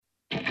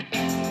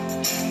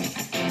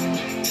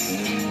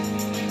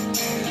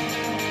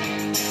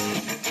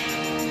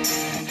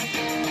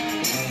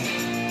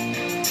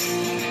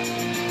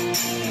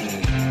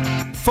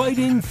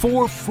fighting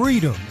for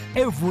freedom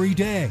every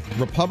day.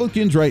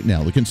 Republicans right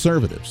now, the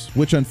conservatives,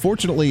 which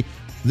unfortunately,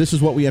 this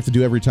is what we have to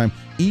do every time,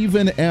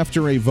 even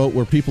after a vote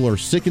where people are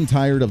sick and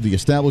tired of the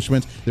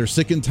establishment, they're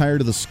sick and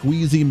tired of the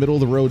squeezy,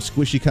 middle-of-the-road,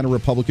 squishy kind of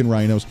Republican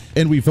rhinos,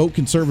 and we vote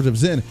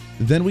conservatives in,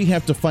 then we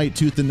have to fight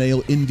tooth and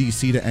nail in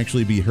D.C. to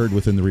actually be heard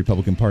within the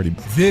Republican Party.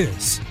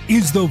 This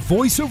is the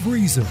Voice of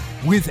Reason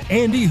with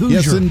Andy Hoosier.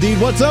 Yes,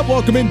 indeed. What's up?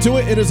 Welcome into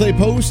it. It is a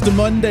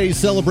post-Monday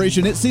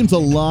celebration. It seems a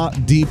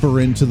lot deeper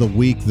into the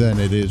week than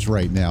it is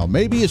right now.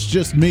 Maybe it's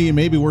just me.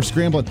 Maybe we're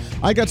scrambling.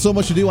 I got so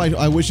much to do.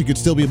 I wish it could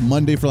still be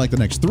Monday for like the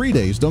next 3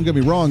 days. Don't get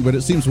me wrong, but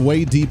it seems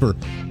way deeper.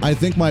 I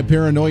think my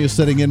paranoia is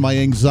setting in, my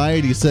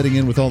anxiety is setting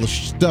in with all the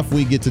stuff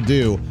we get to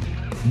do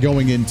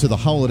going into the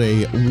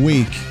holiday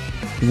week,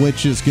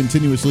 which is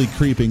continuously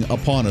creeping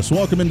upon us.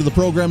 Welcome into the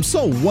program.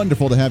 So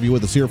wonderful to have you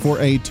with us here for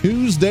a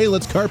Tuesday.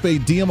 Let's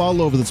carpe diem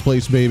all over this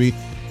place, baby,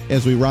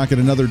 as we rock it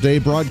another day,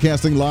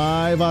 broadcasting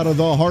live out of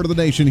the heart of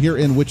the nation here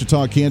in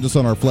Wichita, Kansas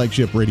on our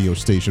flagship radio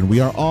station.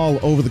 We are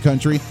all over the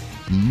country.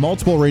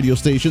 Multiple radio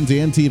stations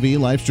and TV,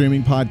 live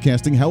streaming,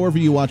 podcasting, however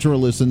you watch or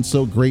listen.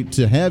 So great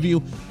to have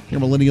you.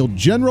 Your Millennial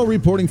General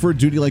reporting for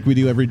duty like we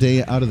do every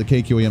day out of the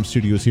KQAM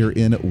studios here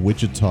in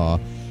Wichita,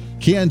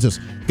 Kansas.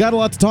 Got a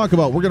lot to talk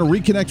about. We're going to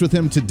reconnect with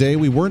him today.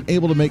 We weren't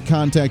able to make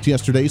contact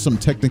yesterday. Some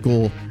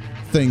technical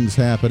things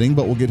happening,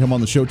 but we'll get him on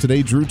the show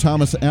today. Drew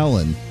Thomas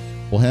Allen.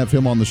 We'll have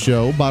him on the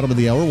show. Bottom of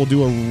the hour, we'll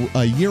do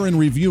a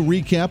year-in-review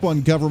recap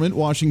on government,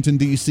 Washington,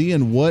 D.C.,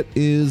 and what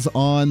is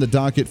on the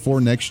docket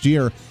for next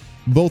year,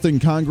 both in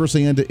Congress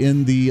and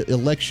in the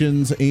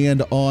elections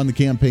and on the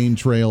campaign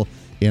trail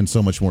and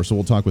so much more. So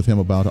we'll talk with him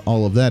about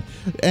all of that.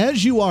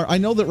 As you are, I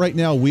know that right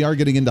now we are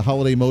getting into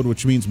holiday mode,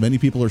 which means many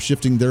people are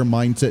shifting their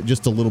mindset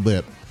just a little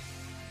bit.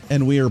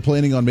 And we are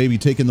planning on maybe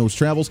taking those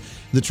travels.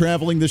 The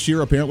traveling this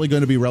year apparently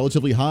going to be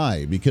relatively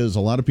high because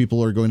a lot of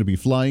people are going to be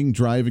flying,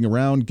 driving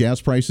around. Gas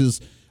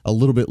prices a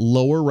little bit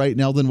lower right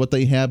now than what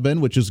they have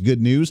been, which is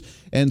good news.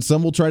 And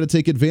some will try to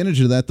take advantage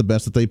of that the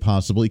best that they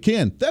possibly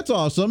can. That's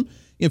awesome.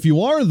 If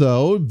you are,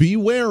 though, be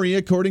wary,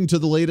 according to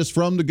the latest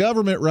from the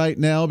government right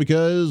now,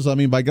 because, I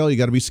mean, by golly, you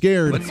got to be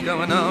scared. What's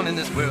going on in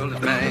this world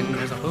of mine?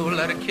 There's a whole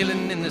lot of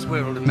killing in this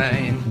world of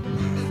mine.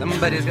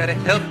 Somebody's got to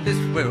help this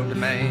world of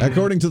mine.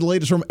 According to the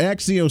latest from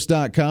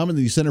Axios.com and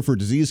the Center for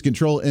Disease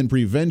Control and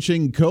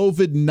Prevention,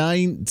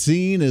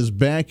 COVID-19 is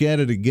back at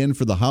it again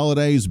for the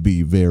holidays.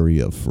 Be very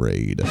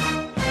afraid. Be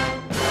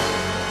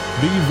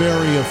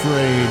very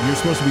afraid. You're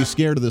supposed to be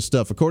scared of this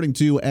stuff. According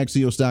to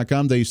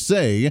Axios.com, they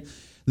say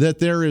that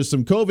there is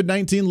some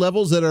COVID-19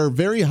 levels that are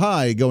very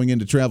high going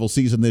into travel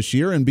season this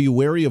year, and be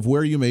wary of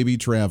where you may be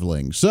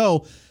traveling.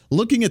 So,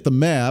 looking at the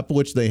map,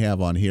 which they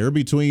have on here,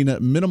 between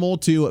minimal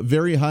to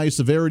very high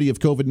severity of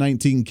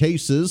COVID-19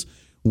 cases,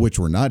 which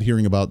we're not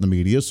hearing about in the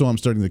media, so I'm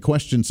starting to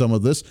question some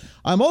of this.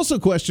 I'm also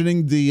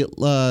questioning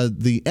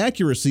the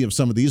accuracy of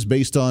some of these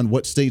based on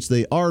what states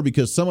they are,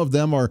 because some of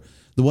them are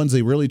the ones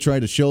they really try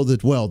to show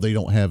that, well, they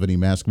don't have any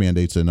mask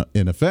mandates in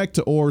effect,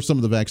 or some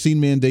of the vaccine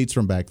mandates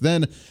from back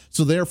then,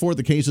 so therefore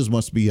the cases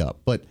must be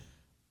up. But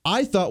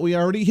I thought we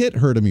already hit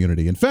herd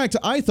immunity. In fact,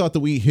 I thought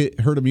that we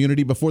hit herd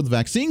immunity before the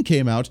vaccine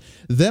came out.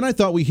 Then I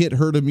thought we hit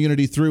herd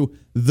immunity through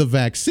the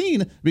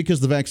vaccine,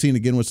 because the vaccine,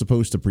 again, was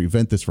supposed to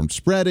prevent this from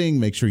spreading,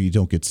 make sure you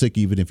don't get sick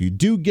even if you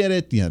do get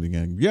it.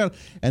 Yeah.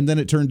 And then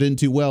it turned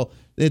into, well,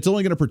 it's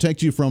only going to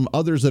protect you from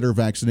others that are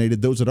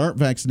vaccinated. Those that aren't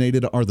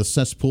vaccinated are the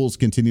cesspools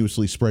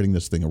continuously spreading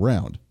this thing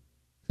around.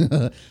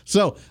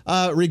 So,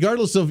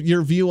 regardless of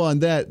your view on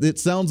that, it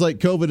sounds like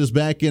COVID is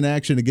back in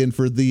action again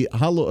for the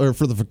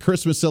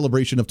Christmas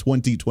celebration of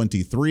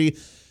 2023.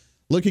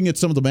 Looking at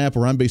some of the map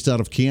where I'm based out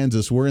of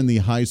Kansas, we're in the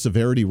high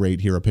severity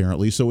rate here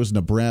apparently. So is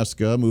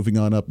Nebraska, moving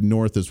on up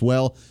north as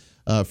well.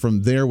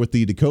 From there with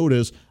the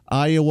Dakotas,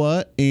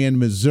 Iowa and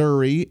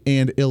Missouri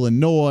and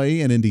Illinois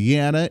and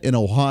Indiana and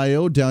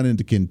Ohio, down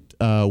into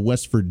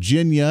West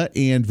Virginia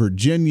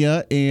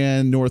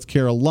and North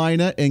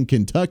Carolina and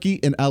Kentucky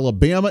and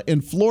Alabama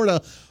and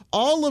Florida.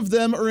 All of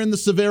them are in the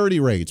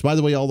severity rates. By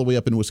the way, all the way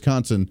up in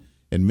Wisconsin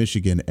and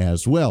Michigan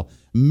as well.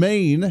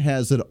 Maine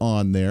has it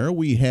on there.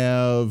 We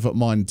have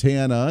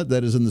Montana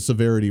that is in the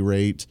severity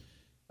rate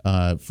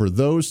for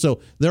those.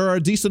 So there are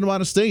a decent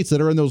amount of states that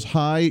are in those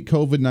high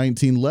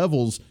COVID-19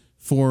 levels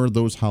for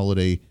those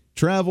holiday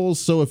travels.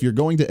 So if you're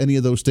going to any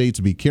of those states,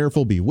 be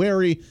careful, be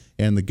wary,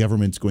 and the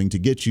government's going to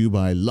get you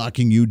by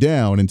locking you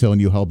down and telling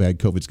you how bad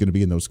COVID's going to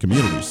be in those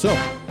communities. So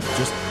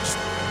just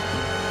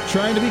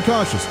trying to be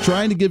cautious,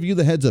 trying to give you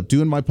the heads up,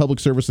 doing my public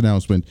service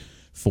announcement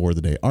for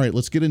the day. All right,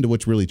 let's get into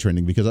what's really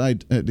trending, because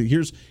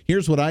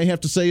here's what I have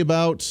to say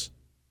about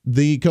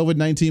the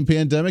COVID-19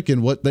 pandemic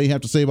and what they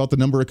have to say about the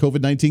number of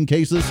COVID-19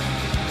 cases.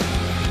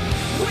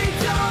 We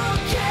don't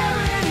care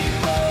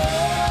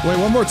anymore. Wait,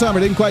 one more time. I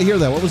didn't quite hear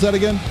that. What was that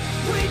again?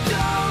 We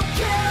don't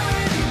care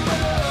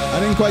anymore. I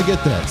didn't quite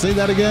get that. Say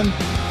that again.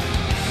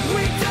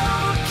 We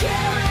don't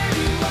care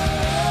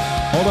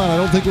anymore. Hold on. I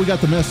don't think we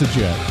got the message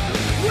yet.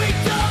 We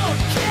don't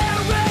care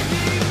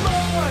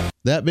anymore.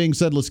 That being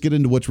said, let's get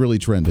into what's really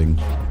trending.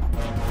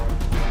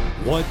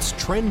 What's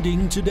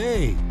trending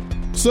today?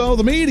 So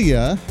the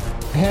media,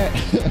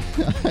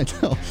 I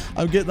know,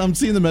 I'm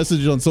seeing the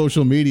message on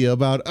social media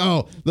about,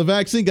 the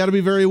vaccine, got to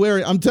be very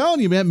wary. I'm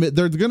telling you, man,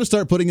 they're going to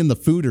start putting in the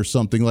food or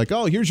something like,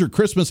 here's your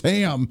Christmas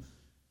ham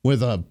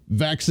with a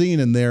vaccine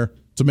in there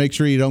to make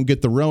sure you don't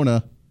get the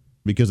Rona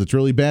because it's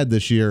really bad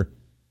this year.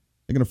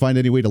 They're going to find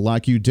any way to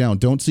lock you down.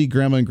 Don't see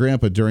grandma and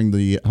grandpa during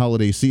the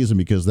holiday season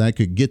because that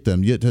could get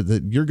them. You're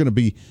going to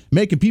be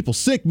making people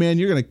sick, man.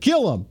 You're going to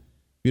kill them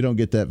if you don't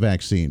get that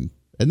vaccine.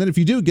 And then if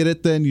you do get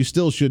it, then you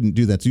still shouldn't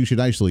do that. So you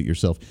should isolate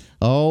yourself.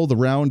 The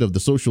round of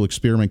the social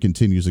experiment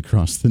continues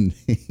across the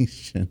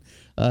nation.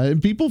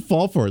 And people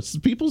fall for it.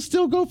 People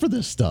still go for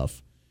this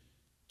stuff.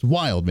 It's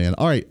wild, man.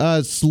 All right.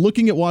 So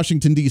looking at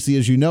Washington, D.C.,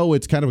 as you know,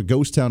 it's kind of a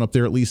ghost town up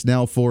there, at least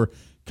now for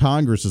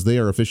Congress, as they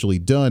are officially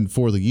done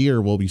for the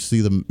year. We'll be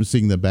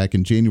seeing them back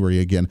in January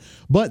again.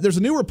 But there's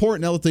a new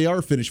report now that they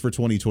are finished for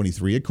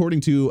 2023.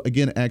 According to,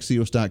 again,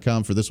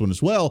 Axios.com for this one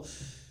as well.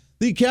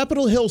 The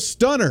Capitol Hill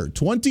stunner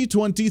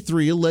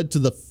 2023 led to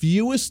the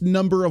fewest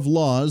number of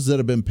laws that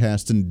have been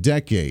passed in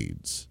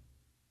decades.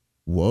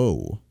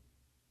 Whoa.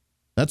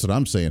 That's what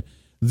I'm saying.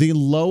 The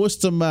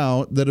lowest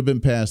amount that have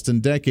been passed in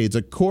decades.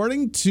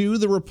 According to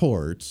the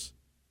reports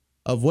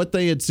of what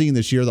they had seen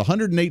this year, the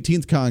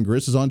 118th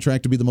Congress is on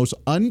track to be the most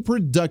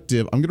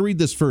unproductive. I'm going to read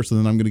this first, and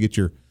then I'm going to get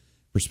your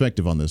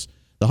perspective on this.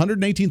 The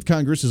 118th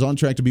Congress is on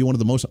track to be one of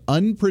the most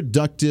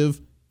unproductive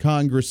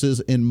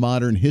Congresses in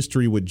modern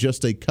history, with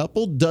just a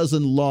couple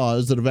dozen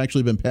laws that have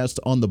actually been passed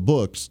on the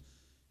books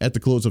at the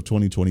close of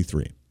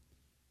 2023.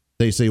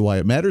 They say why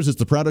it matters. It's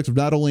the product of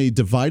not only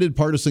divided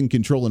partisan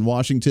control in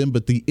Washington,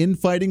 but the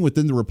infighting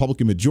within the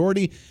Republican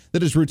majority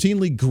that has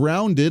routinely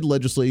grounded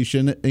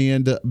legislation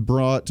and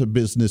brought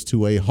business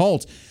to a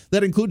halt.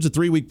 That includes a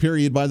 3-week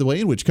period, by the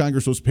way, in which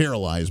Congress was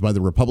paralyzed by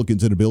the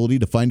Republicans' inability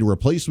to find a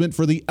replacement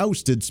for the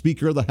ousted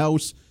Speaker of the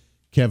House,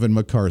 Kevin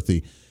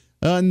McCarthy.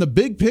 In the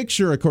big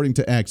picture, according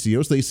to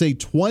Axios, they say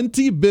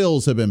 20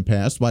 bills have been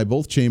passed by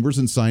both chambers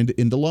and signed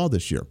into law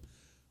this year,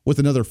 with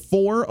another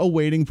 4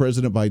 awaiting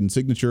President Biden's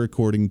signature,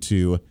 according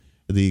to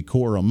the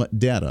quorum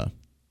data.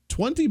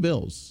 20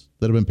 bills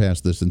that have been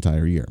passed this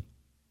entire year.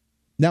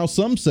 Now,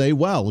 some say,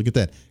 wow, look at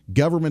that.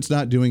 Government's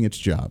not doing its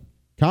job.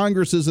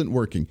 Congress isn't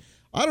working.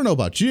 I don't know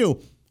about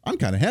you. I'm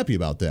kind of happy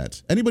about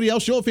that. Anybody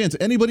else, show of hands,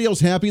 anybody else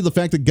happy the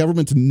fact that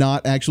government's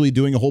not actually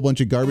doing a whole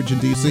bunch of garbage in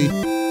D.C.?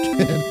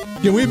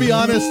 Can we be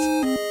honest?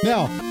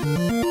 Now,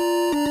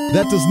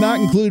 that does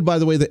not include, by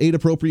the way, the 8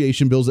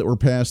 appropriation bills that were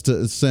passed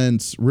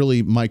since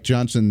really Mike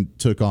Johnson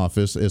took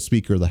office as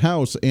Speaker of the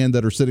House and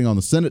that are sitting on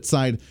the Senate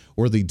side,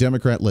 or the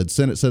Democrat-led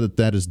Senate said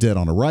that is dead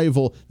on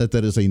arrival, that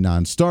is a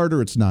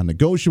non-starter. It's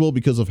non-negotiable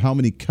because of how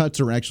many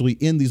cuts are actually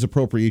in these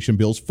appropriation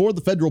bills for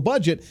the federal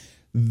budget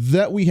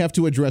that we have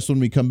to address when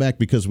we come back,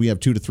 because we have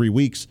 2 to 3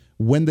 weeks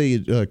when they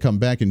come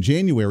back in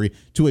January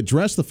to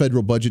address the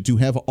federal budget to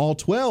have all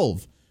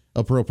 12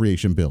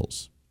 appropriation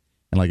bills.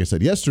 And like I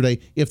said yesterday,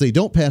 if they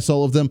don't pass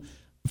all of them,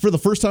 for the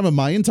first time in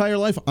my entire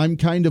life, I'm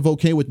kind of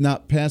okay with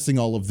not passing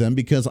all of them,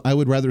 because I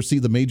would rather see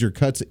the major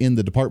cuts in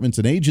the departments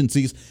and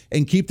agencies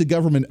and keep the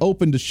government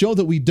open to show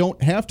that we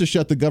don't have to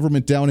shut the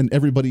government down and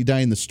everybody die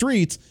in the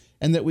streets,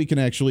 and that we can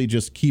actually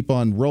just keep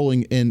on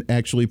rolling and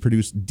actually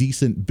produce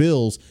decent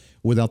bills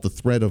without the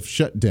threat of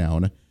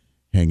shutdown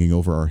hanging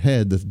over our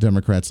head that the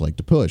Democrats like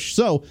to push.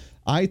 So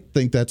I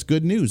think that's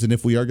good news. And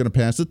if we are going to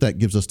pass it, that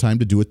gives us time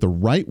to do it the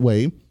right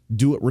way,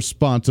 do it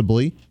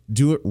responsibly,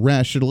 do it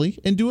rationally,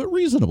 and do it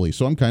reasonably.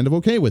 So I'm kind of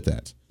okay with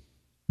that.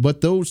 But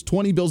those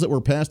 20 bills that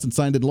were passed and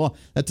signed into law,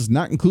 that does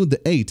not include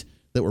the 8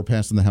 that were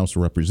passed in the House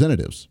of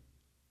Representatives.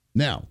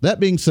 Now, that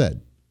being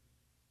said,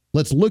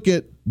 let's look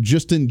at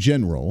just in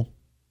general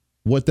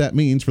what that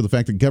means for the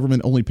fact that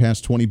government only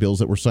passed 20 bills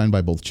that were signed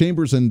by both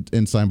chambers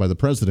and signed by the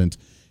president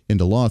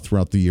into law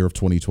throughout the year of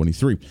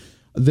 2023.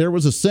 There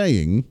was a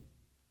saying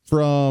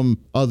from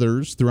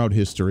others throughout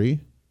history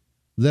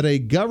that a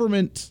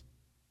government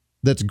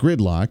that's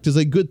gridlocked is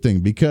a good thing,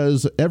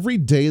 because every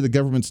day the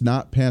government's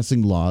not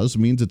passing laws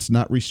means it's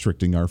not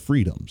restricting our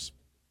freedoms.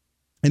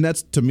 And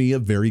that's, to me, a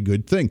very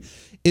good thing.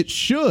 It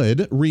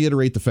should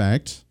reiterate the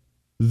fact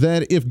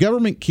that if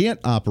government can't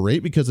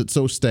operate because it's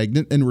so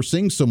stagnant and we're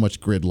seeing so much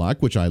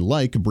gridlock, which I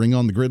like, bring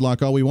on the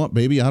gridlock all we want,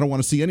 baby. I don't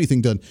want to see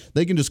anything done.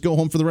 They can just go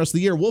home for the rest of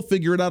the year. We'll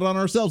figure it out on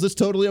ourselves. It's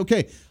totally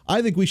okay.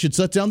 I think we should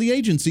shut down the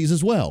agencies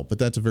as well, but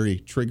that's a very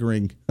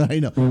triggering, I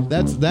know,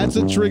 that's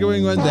a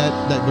triggering one.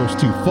 That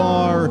goes too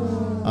far.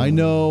 I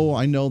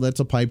know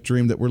that's a pipe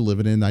dream that we're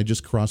living in. I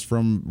just crossed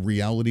from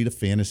reality to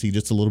fantasy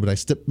just a little bit. I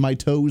stepped my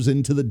toes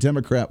into the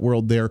Democrat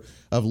world there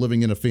of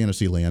living in a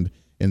fantasy land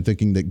and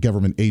thinking that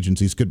government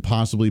agencies could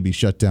possibly be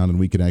shut down and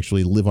we could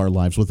actually live our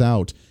lives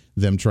without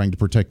them trying to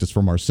protect us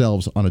from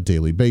ourselves on a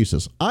daily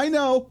basis. I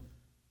know,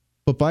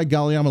 but by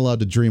golly, I'm allowed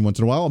to dream once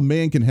in a while. A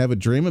man can have a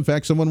dream. In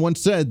fact, someone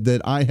once said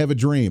that I have a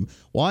dream.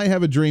 Well, I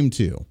have a dream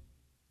too,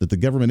 that the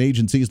government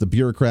agencies, the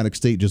bureaucratic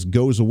state just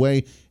goes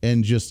away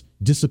and just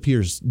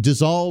disappears,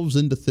 dissolves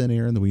into thin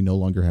air, and that we no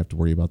longer have to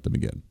worry about them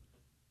again.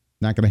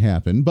 Not going to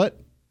happen,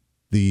 but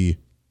the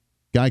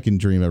guy can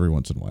dream every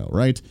once in a while,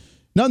 right?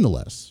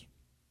 Nonetheless,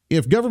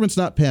 if government's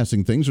not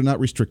passing things, they're not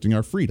restricting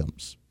our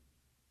freedoms.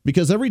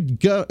 Because every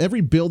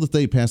bill that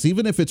they pass,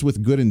 even if it's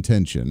with good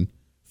intention,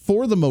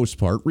 for the most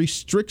part,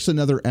 restricts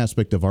another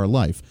aspect of our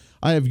life.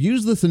 I have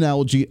used this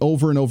analogy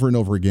over and over and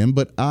over again,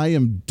 but I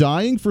am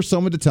dying for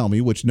someone to tell me,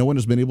 which no one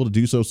has been able to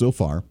do so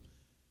far.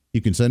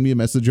 You can send me a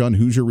message on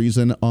Hoosier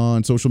Reason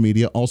on social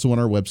media, also on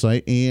our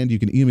website, and you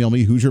can email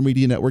me,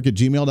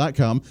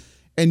 HoosierMediaNetwork@gmail.com,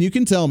 and you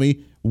can tell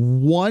me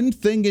one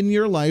thing in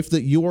your life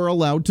that you are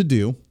allowed to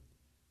do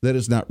that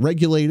is not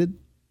regulated,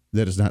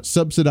 that is not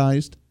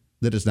subsidized,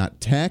 that is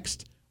not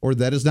taxed, or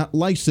that is not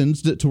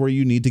licensed to where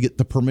you need to get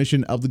the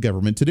permission of the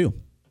government to do.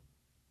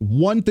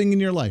 One thing in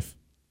your life.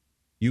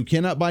 You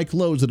cannot buy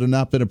clothes that have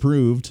not been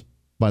approved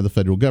by the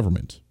federal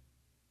government.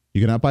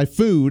 You cannot buy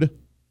food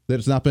that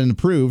has not been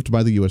approved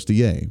by the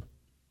USDA.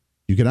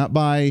 You cannot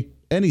buy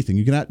anything.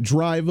 You cannot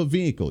drive a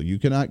vehicle. You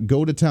cannot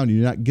go to town.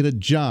 You cannot get a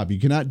job. You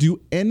cannot do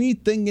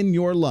anything in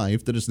your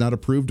life that is not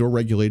approved or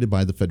regulated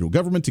by the federal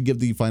government to give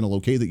the final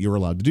okay that you're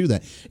allowed to do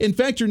that. In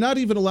fact, you're not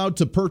even allowed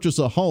to purchase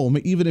a home,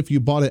 even if you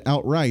bought it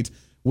outright,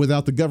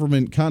 without the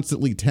government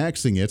constantly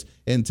taxing it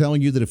and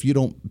telling you that if you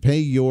don't pay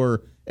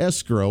your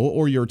escrow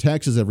or your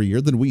taxes every year,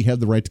 then we have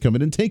the right to come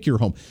in and take your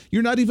home.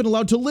 You're not even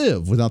allowed to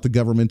live without the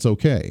government's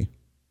okay.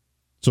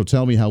 So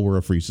tell me how we're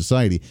a free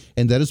society.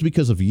 And that is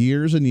because of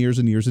years and years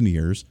and years and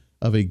years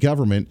of a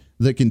government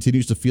that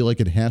continues to feel like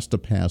it has to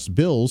pass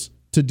bills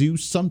to do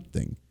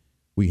something.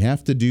 We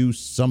have to do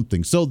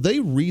something. So they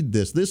read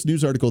this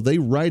news article, they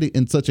write it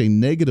in such a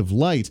negative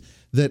light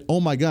that,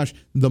 oh my gosh,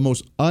 the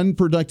most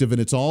unproductive, and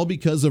it's all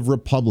because of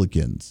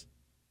Republicans.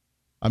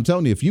 I'm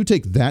telling you, if you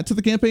take that to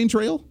the campaign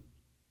trail,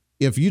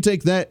 if you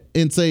take that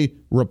and say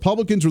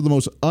Republicans are the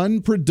most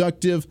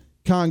unproductive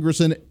Congress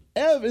in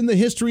the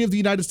history of the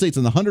United States,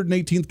 in the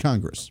 118th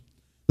Congress,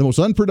 the most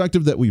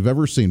unproductive that we've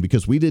ever seen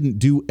because we didn't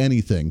do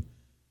anything,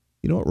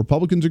 you know what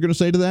Republicans are going to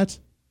say to that?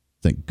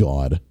 Thank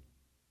God.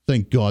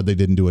 Thank God they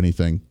didn't do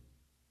anything.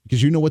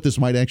 Because you know what this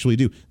might actually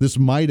do? This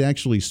might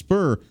actually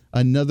spur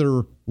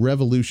another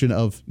revolution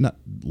of, not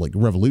like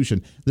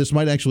revolution, this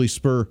might actually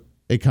spur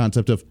a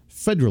concept of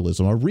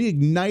federalism, a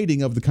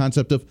reigniting of the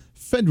concept of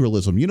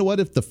federalism. You know what?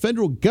 If the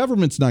federal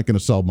government's not going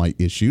to solve my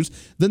issues,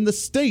 then the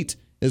state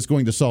is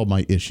going to solve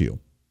my issue.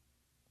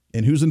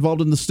 And who's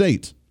involved in the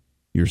state?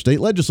 Your state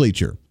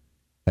legislature.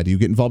 How do you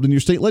get involved in your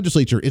state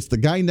legislature? It's the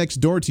guy next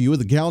door to you,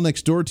 the gal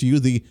next door to you,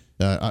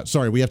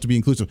 we have to be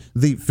inclusive,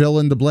 the fill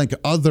in the blank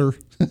other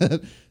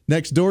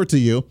next door to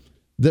you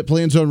that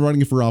plans on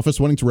running for office,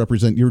 wanting to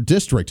represent your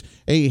district.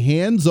 A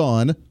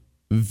hands-on,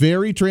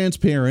 very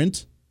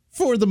transparent,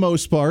 for the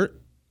most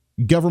part,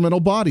 governmental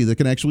body that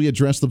can actually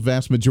address the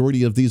vast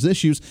majority of these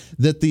issues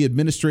that the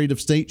administrative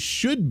state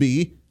should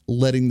be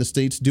letting the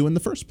states do in the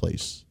first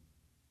place.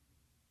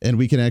 And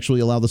we can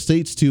actually allow the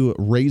states to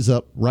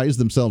rise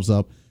themselves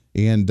up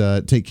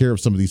and take care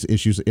of some of these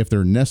issues if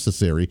they're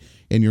necessary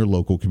in your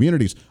local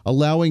communities,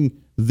 allowing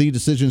the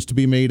decisions to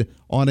be made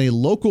on a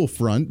local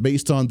front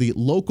based on the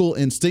local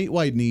and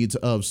statewide needs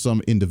of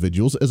some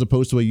individuals, as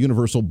opposed to a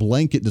universal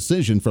blanket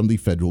decision from the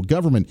federal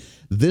government.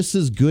 This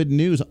is good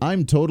news.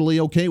 I'm totally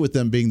okay with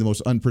them being the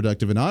most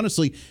unproductive. And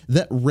honestly,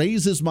 that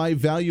raises my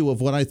value of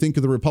what I think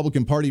of the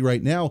Republican Party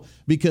right now,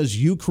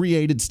 because you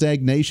created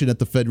stagnation at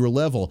the federal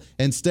level.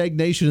 And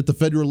stagnation at the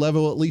federal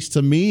level, at least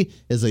to me,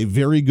 is a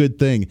very good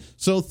thing.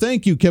 So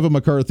thank you, Kevin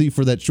McCarthy,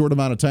 for that short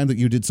amount of time that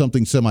you did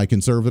something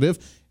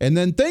semi-conservative. And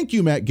then thank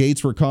you, Matt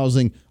Gaetz, for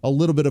causing a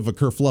little bit of a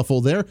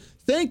kerfluffle there.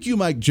 Thank you,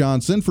 Mike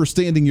Johnson, for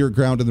standing your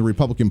ground in the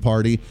Republican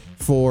Party,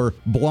 for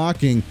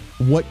blocking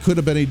what could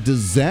have been a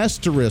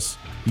disastrous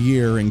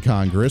year in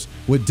Congress,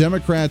 with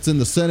Democrats in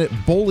the Senate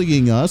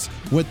bullying us,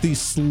 with the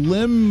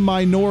slim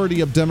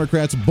minority of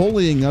Democrats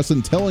bullying us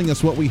and telling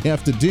us what we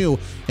have to do,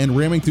 and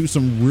ramming through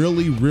some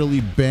really,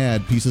 really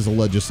bad pieces of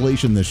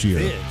legislation this year.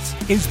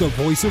 This is the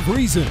Voice of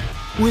Reason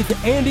with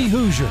Andy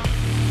Hoosier.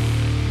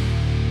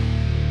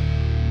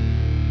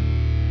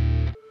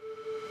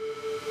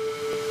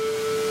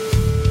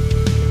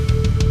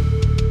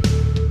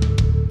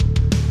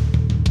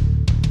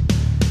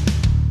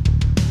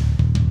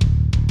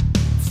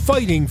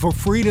 Fighting for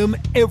freedom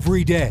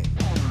every day.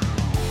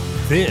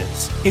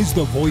 This is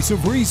the Voice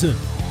of Reason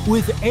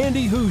with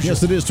Andy Hoosier.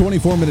 Yes, it is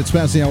 24 minutes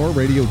past the hour.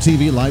 Radio,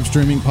 TV, live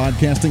streaming,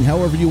 podcasting,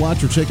 however you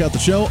watch or check out the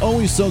show.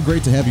 Always so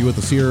great to have you with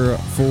us here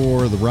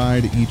for the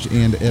ride each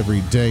and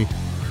every day.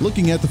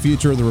 Looking at the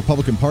future of the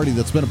Republican Party,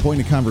 that's been a point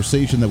of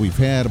conversation that we've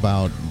had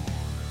about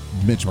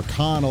Mitch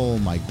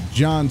McConnell, Mike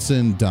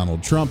Johnson,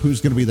 Donald Trump,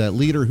 who's going to be that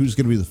leader, who's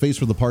going to be the face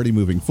for the party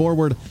moving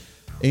forward.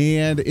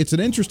 And it's an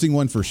interesting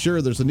one for sure.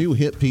 There's a new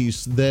hit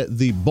piece that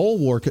the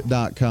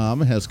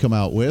Bulwark.com has come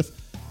out with,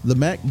 the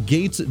Matt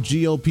Gaetz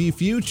GOP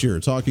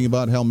future, talking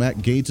about how Matt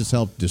Gaetz has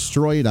helped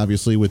destroy it,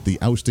 obviously, with the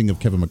ousting of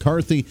Kevin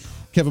McCarthy.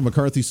 Kevin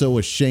McCarthy so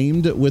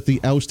ashamed with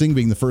the ousting,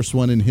 being the first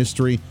one in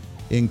history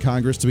in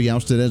Congress to be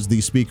ousted as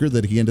the speaker,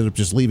 that he ended up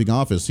just leaving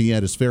office. He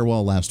had his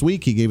farewell last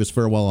week. He gave his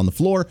farewell on the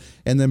floor,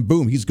 and then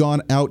boom, he's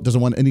gone out,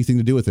 doesn't want anything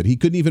to do with it. He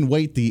couldn't even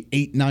wait the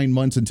 8-9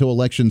 months until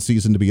election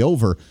season to be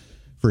over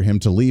for him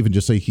to leave and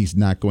just say he's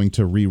not going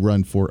to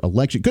rerun for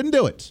election. Couldn't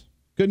do it.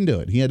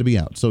 He had to be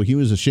out. So he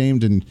was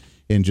ashamed and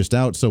just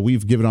out. So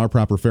we've given our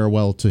proper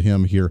farewell to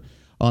him here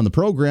on the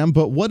program.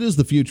 But what is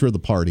the future of the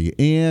party?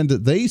 And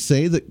they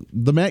say that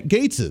the Matt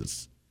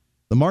Gaetzes,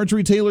 the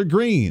Marjorie Taylor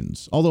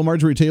Greenes, although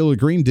Marjorie Taylor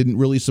Greene didn't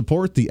really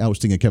support the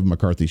ousting of Kevin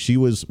McCarthy. She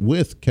was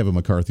with Kevin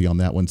McCarthy on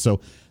that one. So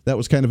that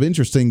was kind of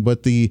interesting.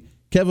 But the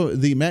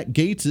Matt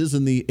Gaetzes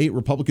and the 8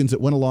 Republicans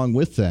that went along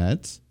with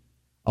that,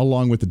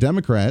 along with the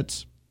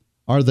Democrats,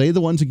 are they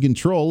the ones in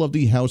control of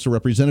the House of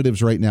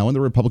Representatives right now in the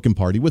Republican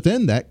Party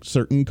within that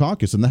certain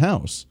caucus in the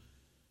House?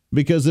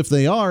 Because if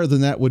they are,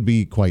 then that would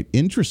be quite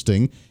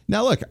interesting.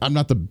 Now, look, I'm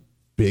not the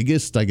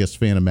biggest,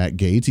 fan of Matt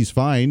Gaetz. He's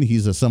fine.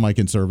 He's a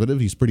semi-conservative.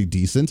 He's pretty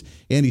decent,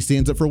 and he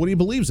stands up for what he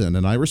believes in,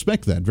 and I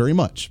respect that very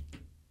much.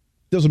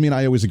 Doesn't mean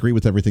I always agree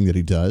with everything that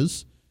he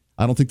does.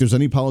 I don't think there's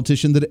any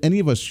politician that any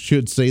of us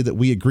should say that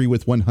we agree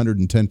with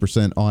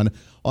 110%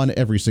 on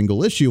every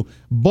single issue.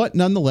 But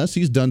nonetheless,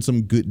 he's done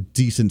some good,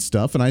 decent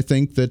stuff. And I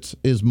think that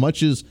as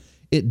much as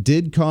it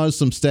did cause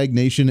some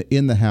stagnation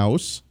in the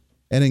House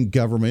and in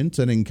government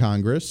and in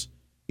Congress,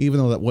 even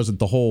though that wasn't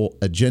the whole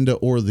agenda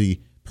or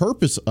the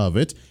purpose of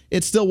it,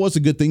 it still was a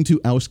good thing to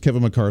oust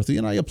Kevin McCarthy,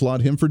 and I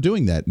applaud him for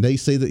doing that. They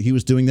say that he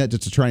was doing that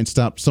just to try and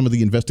stop some of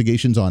the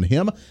investigations on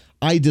him.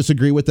 I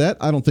disagree with that.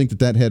 I don't think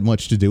that had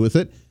much to do with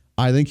it.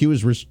 I think he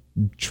was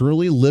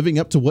truly living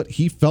up to what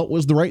he felt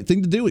was the right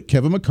thing to do.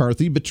 Kevin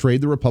McCarthy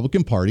betrayed the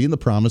Republican Party and the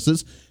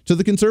promises to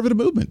the conservative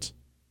movement.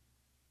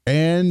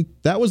 And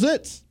that was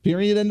it.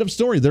 Period. End of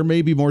story. There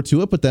may be more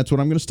to it, but that's what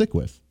I'm going to stick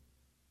with.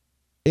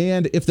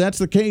 And if that's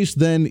the case,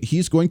 then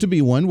he's going to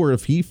be one where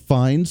if he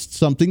finds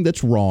something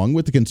that's wrong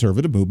with the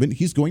conservative movement,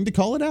 he's going to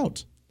call it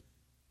out.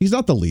 He's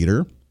not the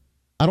leader.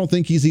 I don't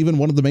think he's even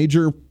one of the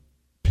major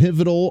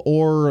pivotal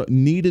or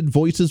needed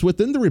voices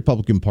within the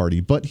Republican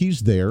Party, but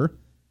he's there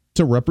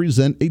to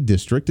represent a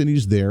district, and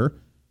he's there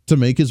to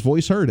make his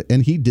voice heard.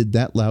 And he did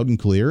that loud and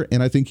clear,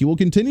 and I think he will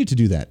continue to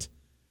do that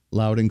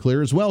loud and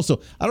clear as well.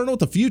 So I don't know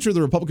what the future of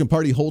the Republican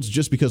Party holds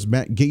just because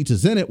Matt Gaetz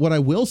is in it. What I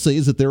will say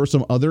is that there are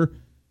some other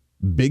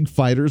big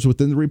fighters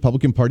within the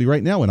Republican Party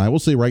right now, and I will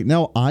say right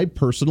now, I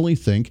personally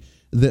think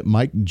that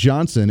Mike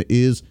Johnson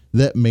is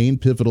that main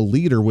pivotal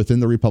leader within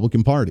the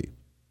Republican Party.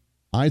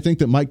 I think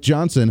that Mike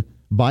Johnson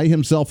by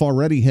himself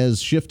already has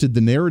shifted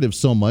the narrative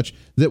so much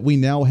that we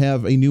now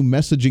have a new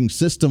messaging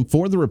system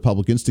for the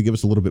Republicans to give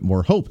us a little bit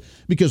more hope.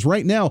 Because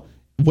right now,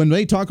 when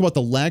they talk about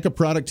the lack of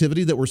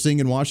productivity that we're seeing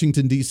in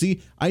Washington,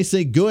 D.C., I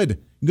say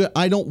good.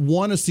 I don't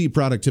want to see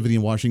productivity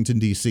in Washington,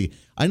 D.C.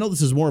 I know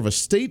this is more of a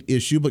state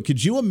issue, but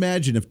could you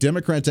imagine if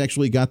Democrats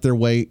actually got their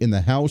way in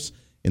the House,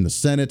 in the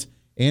Senate,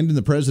 and in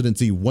the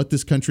presidency, what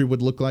this country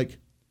would look like?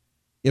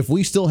 If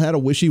we still had a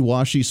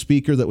wishy-washy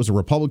speaker that was a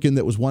Republican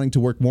that was wanting to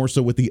work more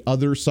so with the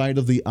other side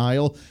of the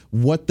aisle,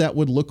 what that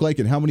would look like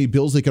and how many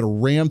bills they could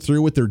ram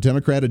through with their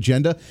Democrat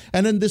agenda.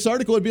 And then this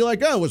article would be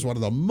like, oh, it was one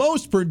of the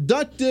most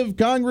productive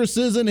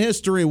Congresses in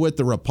history with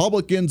the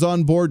Republicans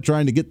on board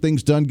trying to get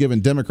things done,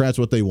 giving Democrats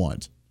what they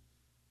want.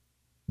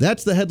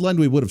 That's the headline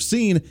we would have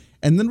seen.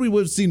 And then we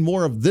would have seen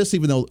more of this,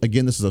 even though,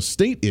 again, this is a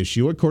state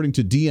issue, according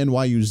to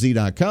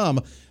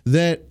DNYUZ.com,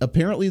 that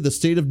apparently the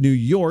state of New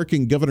York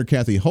and Governor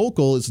Kathy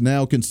Hochul is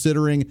now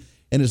considering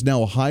and is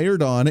now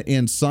hired on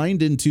and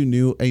signed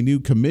into a new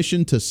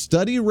commission to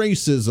study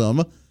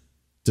racism,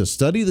 to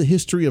study the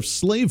history of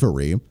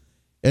slavery,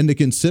 and to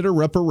consider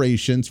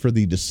reparations for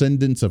the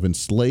descendants of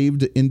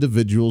enslaved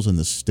individuals in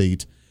the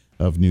state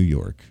of New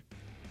York.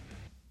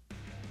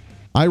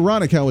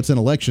 Ironic how it's an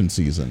election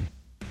season.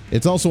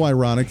 It's also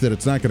ironic that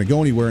it's not going to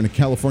go anywhere, and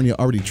California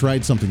already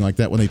tried something like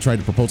that when they tried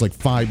to propose like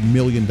 $5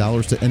 million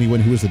to anyone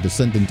who is a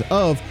descendant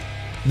of.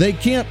 They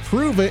can't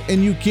prove it,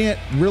 and you can't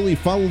really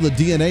follow the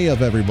DNA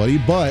of everybody,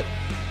 but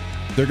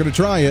they're going to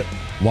try it.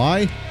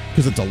 Why?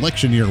 Because it's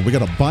election year. We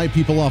got to buy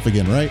people off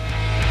again, right?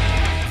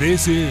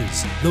 This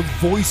is the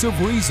Voice of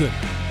Reason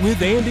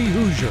with Andy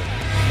Hoosier.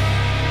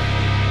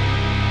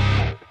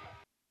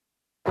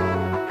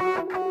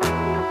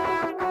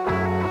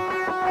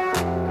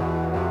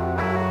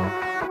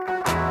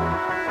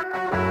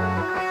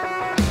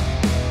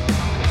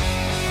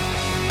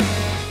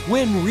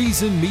 When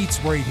Reason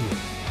Meets Radio.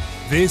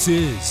 This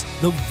is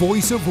the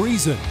Voice of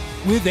Reason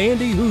with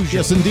Andy Hoosier.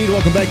 Yes, indeed.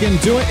 Welcome back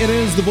into it. It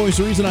is the Voice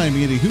of Reason. I'm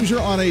Andy Hoosier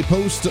on a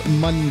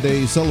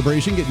post-Monday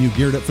celebration, getting you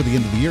geared up for the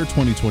end of the year,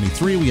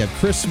 2023. We have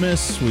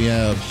Christmas. We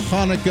have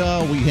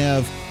Hanukkah. We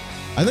have,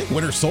 I think,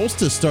 winter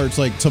solstice starts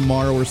like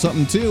tomorrow or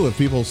something, too, if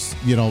people,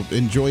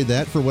 enjoy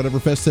that for whatever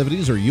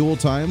festivities or Yule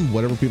time,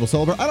 whatever people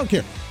celebrate. I don't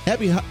care.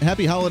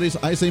 Happy holidays.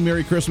 I say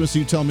Merry Christmas.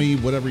 You tell me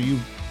whatever you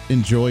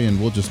enjoy, and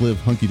we'll just live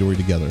hunky-dory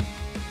together.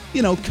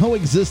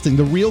 Coexisting,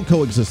 the real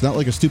coexist, not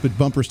like a stupid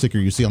bumper sticker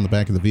you see on the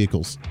back of the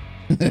vehicles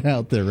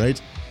out there,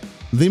 right?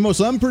 The most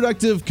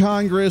unproductive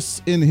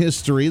Congress in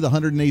history, the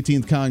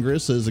 118th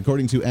Congress, is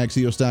according to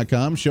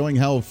Axios.com, showing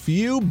how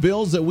few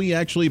bills that we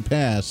actually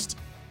passed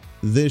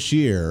this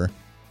year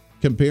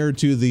Compared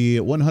to the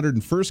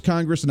 101st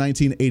Congress in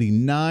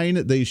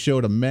 1989, they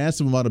showed a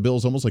massive amount of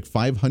bills, almost like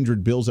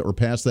 500 bills that were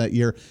passed that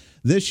year.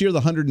 This year,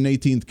 the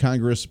 118th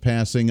Congress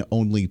passing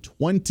only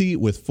 20,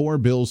 with 4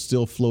 bills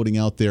still floating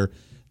out there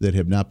that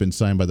have not been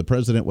signed by the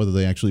president, whether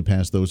they actually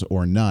passed those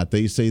or not.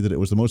 They say that it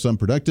was the most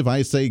unproductive.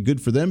 I say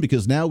good for them,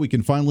 because now we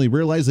can finally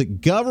realize that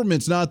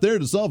government's not there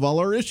to solve all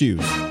our issues.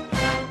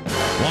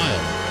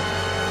 Wild.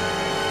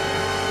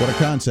 What a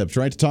concept,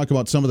 right? To talk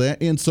about some of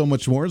that and so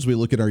much more as we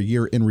look at our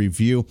year in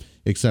review.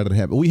 Excited to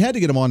have it. We had to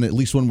get him on at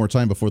least one more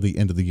time before the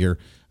end of the year,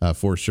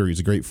 for sure. He's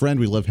a great friend.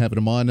 We love having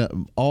him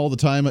on all the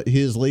time.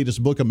 His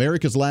latest book,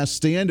 America's Last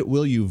Stand,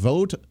 Will You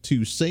Vote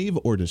to Save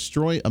or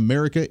Destroy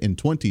America in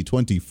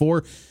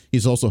 2024?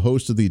 He's also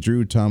host of the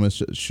Drew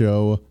Thomas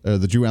Show,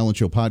 the Drew Allen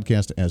Show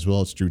podcast, as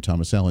well as Drew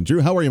Thomas Allen.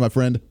 Drew, how are you, my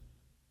friend?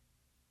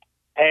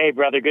 Hey,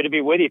 brother. Good to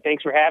be with you.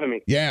 Thanks for having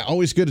me. Yeah,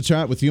 always good to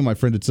chat with you, my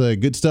friend. It's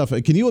good stuff.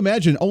 Can you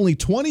imagine only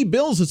 20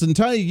 bills this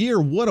entire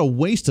year? What a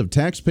waste of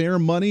taxpayer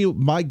money.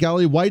 My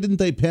golly, why didn't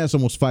they pass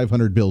almost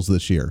 500 bills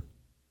this year?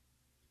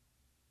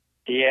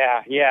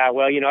 Yeah.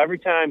 Well, every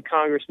time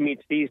Congress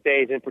meets these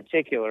days in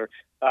particular,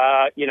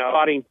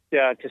 plotting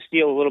to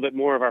steal a little bit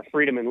more of our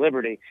freedom and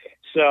liberty.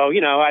 So,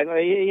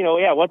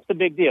 what's the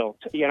big deal?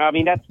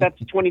 That's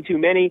 20 too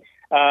many.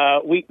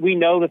 We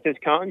know that this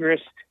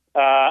Congress,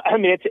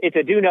 it's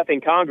a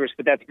do-nothing Congress,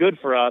 but that's good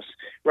for us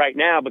right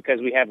now because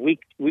we have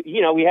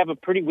we have a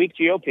pretty weak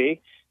GOP,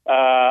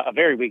 a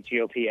very weak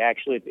GOP,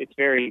 actually. It's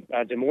very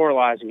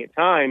demoralizing at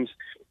times.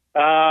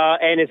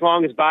 And as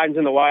long as Biden's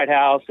in the White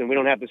House and we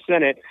don't have the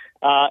Senate,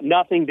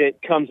 nothing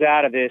that comes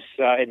out of this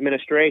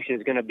administration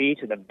is going to be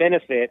to the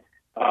benefit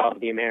of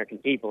the American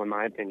people, in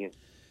my opinion.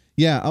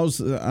 Yeah,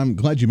 I'm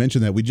glad you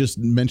mentioned that. We just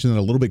mentioned that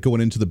a little bit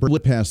going into the break. We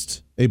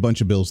passed a bunch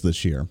of bills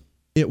this year.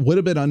 It would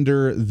have been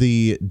under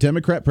the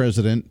Democrat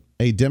president,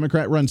 a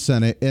Democrat-run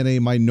Senate, and a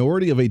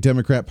minority of a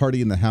Democrat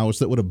party in the House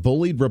that would have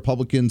bullied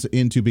Republicans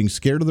into being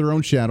scared of their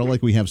own shadow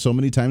like we have so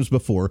many times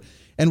before,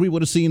 and we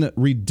would have seen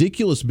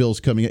ridiculous bills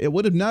coming in. It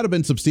would have not have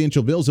been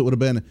substantial bills. It would have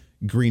been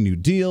Green New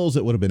Deals.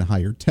 It would have been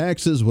higher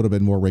taxes, would have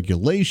been more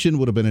regulation,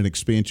 would have been an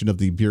expansion of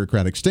the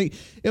bureaucratic state.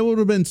 It would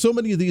have been so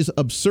many of these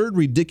absurd,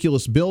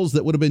 ridiculous bills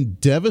that would have been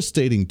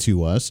devastating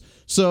to us.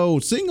 So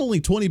seeing only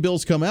 20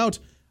 bills come out,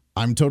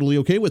 I'm totally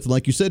okay with.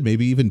 Like you said,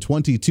 maybe even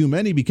 20 too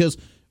many, because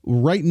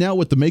right now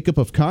with the makeup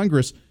of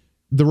Congress,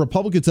 the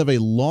Republicans have a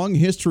long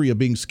history of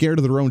being scared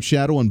of their own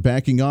shadow and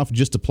backing off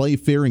just to play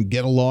fair and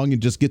get along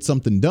and just get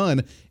something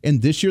done.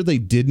 And this year they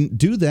didn't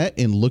do that.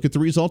 And look at the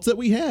results that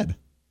we had.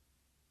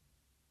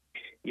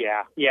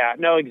 Yeah,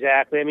 no,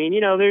 exactly. I mean,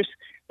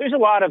 there's a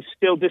lot of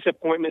still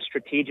disappointment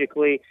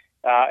strategically.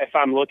 If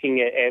I'm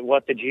looking at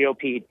what the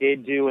GOP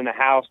did do in the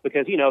House,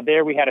 because,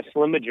 there we had a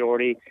slim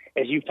majority,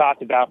 as you've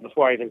talked about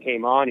before I even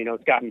came on.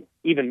 It's gotten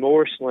even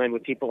more slim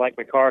with people like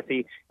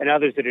McCarthy and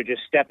others that are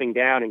just stepping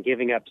down and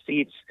giving up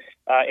seats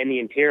in the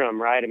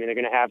interim, right? I mean, they're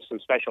going to have some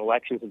special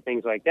elections and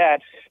things like that.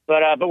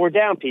 But we're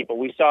down people.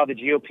 We saw the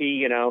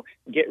GOP,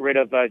 get rid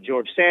of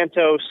George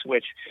Santos,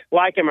 which,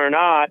 like him or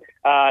not,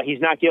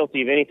 he's not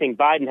guilty of anything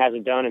Biden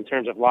hasn't done in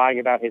terms of lying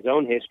about his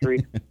own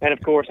history. And,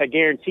 of course, I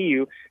guarantee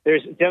you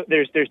there's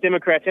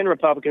Democrats and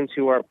Republicans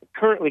who are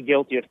currently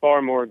guilty of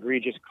far more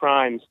egregious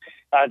crimes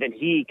than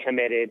he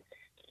committed.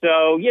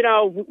 So,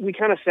 we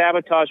kind of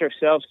sabotage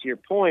ourselves, to your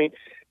point.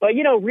 But,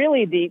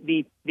 really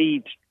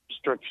the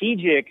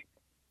strategic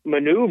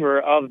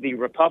maneuver of the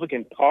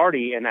Republican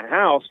Party in the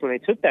House when they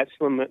took that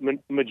slim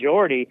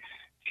majority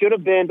should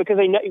have been, because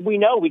we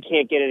know we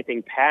can't get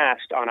anything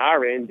passed on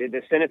our end.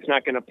 The Senate's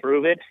not going to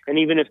approve it. And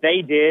even if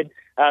they did,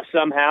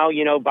 somehow,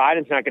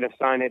 Biden's not going to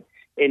sign it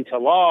into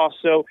law.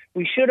 So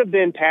we should have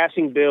been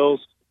passing bills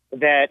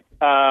that,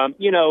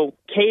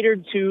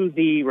 catered to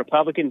the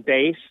Republican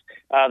base,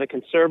 the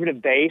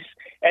conservative base,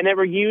 and that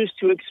were used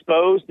to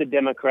expose the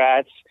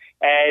Democrats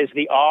as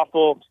the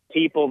awful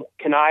people,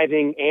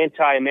 conniving,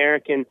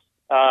 anti-American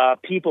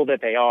people that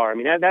they are. I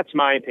mean, that's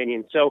my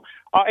opinion. So,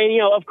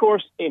 of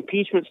course,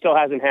 impeachment still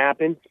hasn't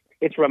happened.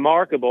 It's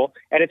remarkable.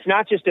 And it's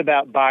not just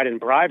about Biden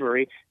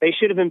bribery. They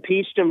should have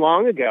impeached him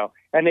long ago.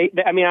 And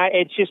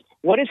it's just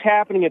what is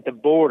happening at the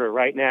border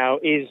right now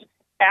is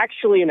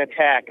actually an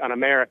attack on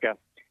America.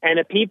 And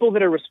the people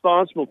that are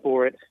responsible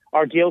for it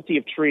are guilty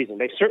of treason.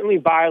 They certainly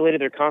violated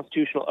their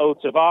constitutional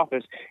oaths of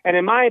office. And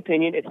in my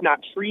opinion, it's not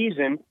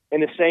treason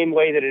in the same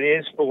way that it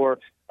is for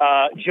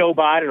Joe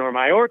Biden or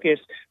Mayorkas,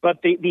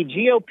 but the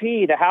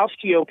GOP, the House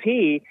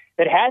GOP,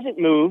 that hasn't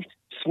moved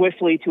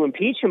swiftly to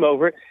impeach him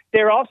over it,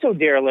 they're also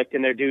derelict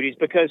in their duties,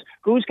 because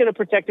who's going to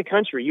protect the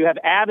country? You have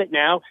Abbott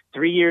now,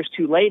 3 years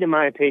too late, in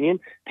my opinion,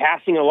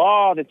 passing a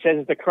law that says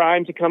it's a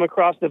crime to come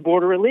across the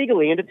border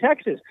illegally into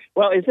Texas.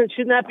 Well,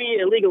 shouldn't that be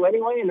illegal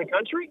anyway in the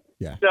country?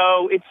 Yeah.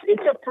 So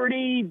it's a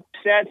pretty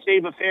sad state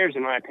of affairs,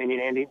 in my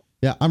opinion, Andy.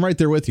 Yeah, I'm right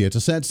there with you. It's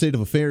a sad state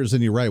of affairs,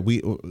 and you're right.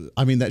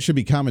 That should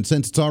be common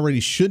sense. It's already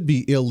should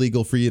be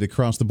illegal for you to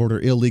cross the border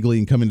illegally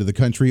and come into the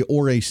country,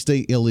 or a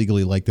state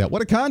illegally like that.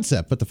 What a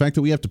concept. But the fact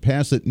that we have to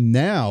pass it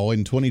now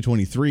in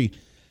 2023,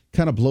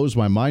 kind of blows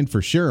my mind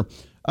for sure.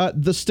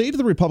 The state of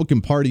the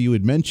Republican Party you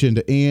had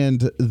mentioned,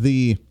 and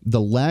the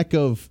lack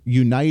of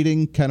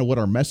uniting, kind of what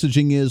our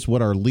messaging is,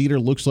 what our leader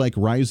looks like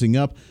rising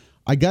up.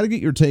 I got to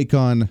get your take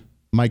on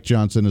Mike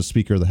Johnson as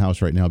Speaker of the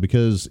House right now,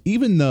 because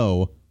even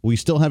though we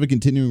still have a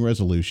continuing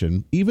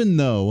resolution, even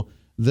though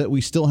that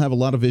we still have a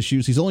lot of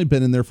issues, he's only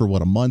been in there for,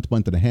 a month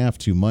and a half,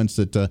 2 months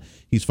that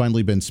he's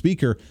finally been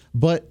Speaker.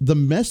 But the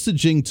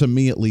messaging, to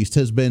me at least,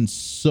 has been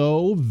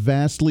so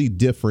vastly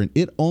different.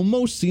 It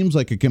almost seems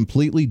like a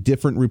completely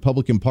different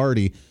Republican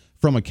Party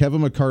from a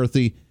Kevin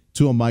McCarthy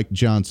to a Mike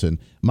Johnson.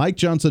 Mike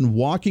Johnson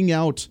walking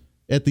out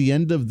at the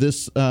end of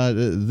this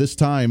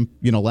time,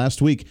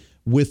 last week,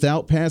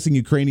 without passing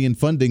Ukrainian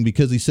funding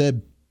because he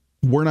said,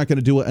 we're not going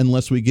to do it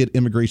unless we get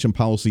immigration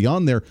policy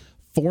on there,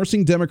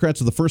 forcing Democrats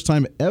for the first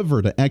time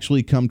ever to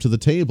actually come to the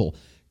table.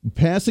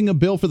 Passing a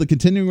bill for the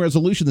continuing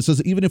resolution that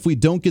says even if we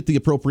don't get the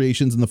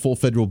appropriations in the full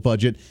federal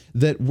budget,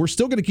 that we're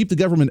still going to keep the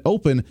government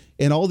open,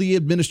 and all the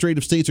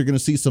administrative states are going to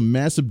see some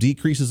massive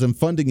decreases in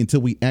funding until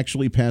we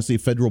actually pass a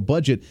federal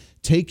budget,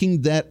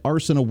 taking that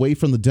arson away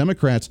from the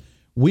Democrats.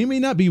 We may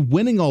not be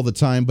winning all the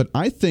time, but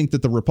I think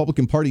that the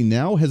Republican Party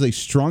now has a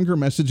stronger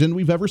message than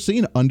we've ever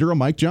seen under a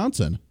Mike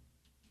Johnson.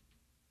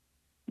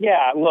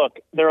 Yeah, look,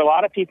 there are a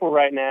lot of people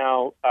right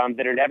now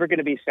that are never going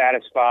to be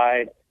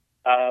satisfied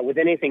with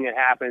anything that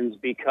happens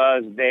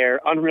because they're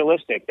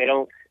unrealistic. They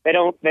don't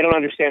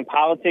understand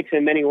politics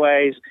in many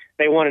ways.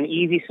 They want an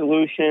easy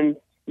solution.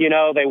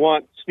 They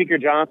want Speaker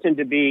Johnson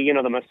to be,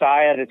 the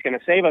Messiah that's going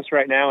to save us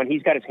right now, and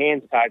he's got his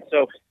hands tied.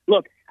 So,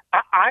 look,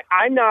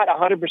 I'm not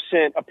 100%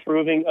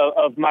 approving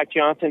of Mike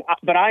Johnson,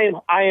 but I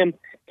am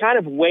kind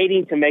of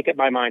waiting to make up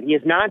my mind. He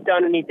has not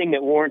done anything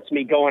that warrants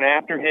me going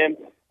after him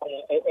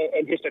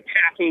and just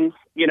attacking,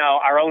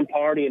 our own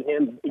party and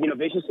him,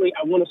 viciously.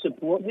 I want to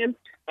support him.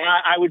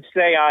 I would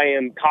say I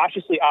am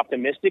cautiously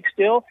optimistic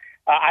still.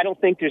 I don't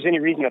think there's any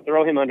reason to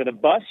throw him under the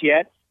bus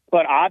yet.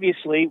 But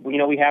obviously,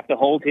 we have to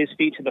hold his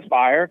feet to the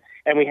fire,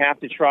 and we have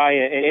to try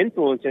and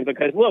influence him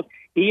because, look,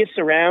 he is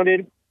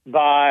surrounded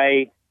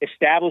by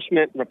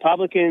establishment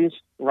Republicans,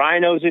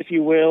 rhinos, if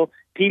you will,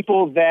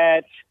 people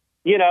that,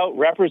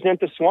 represent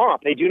the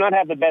swamp. They do not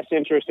have the best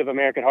interest of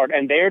America at heart,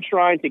 and they're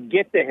trying to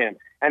get to him,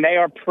 and they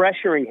are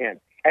pressuring him.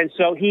 And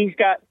so he's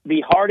got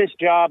the hardest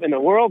job in the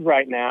world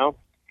right now.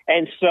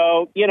 And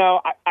so,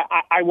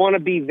 I want to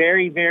be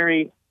very,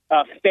 very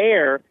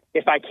fair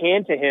if I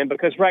can to him,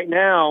 because right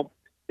now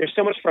there's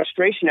so much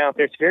frustration out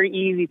there. It's very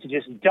easy to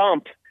just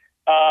dump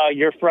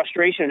your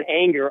frustration and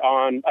anger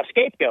on a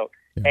scapegoat.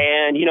 Yeah.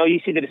 And, you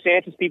see the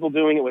DeSantis people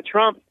doing it with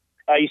Trump.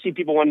 You see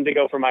people wanting to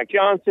go for Mike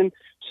Johnson.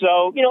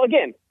 So,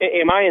 again,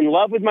 am I in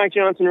love with Mike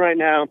Johnson right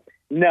now?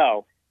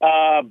 No.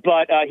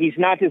 But he's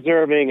not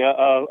deserving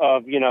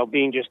of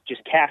being just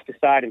cast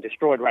aside and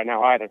destroyed right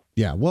now either.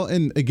 Yeah, well,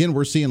 and again,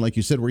 we're seeing, like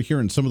you said, we're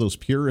hearing some of those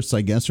purists,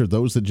 I guess, or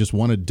those that just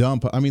want to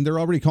dump. I mean, they're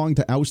already calling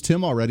to oust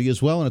him already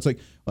as well. And it's like,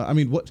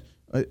 what?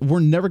 We're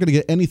never going to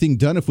get anything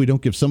done if we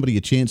don't give somebody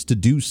a chance to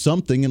do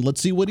something. And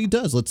let's see what he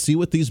does. Let's see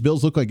what these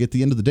bills look like at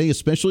the end of the day,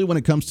 especially when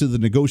it comes to the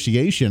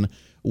negotiation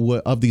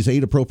of these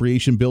 8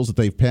 appropriation bills that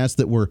they've passed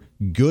that were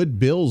good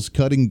bills,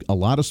 cutting a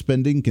lot of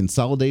spending,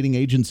 consolidating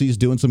agencies,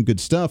 doing some good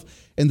stuff.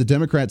 And the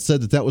Democrats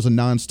said that was a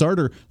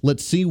non-starter.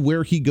 Let's see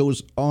where he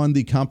goes on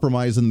the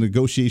compromise and the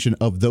negotiation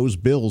of those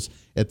bills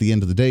at the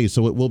end of the day.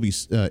 So it will be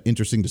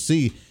interesting to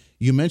see.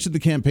 You mentioned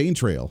the campaign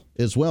trail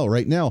as well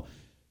right now.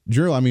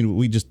 Drew,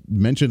 we just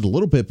mentioned a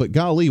little bit, but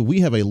golly,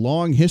 we have a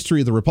long history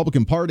of the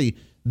Republican Party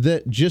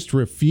that just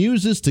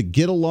refuses to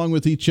get along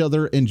with each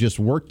other and just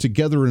work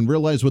together and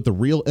realize what the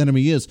real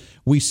enemy is.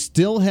 We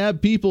still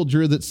have people,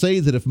 Drew, that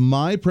say that if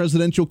my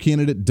presidential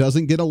candidate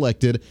doesn't get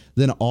elected,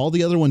 then all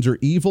the other ones are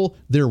evil.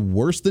 They're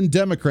worse than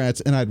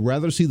Democrats, and I'd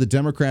rather see the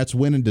Democrats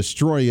win and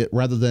destroy it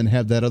rather than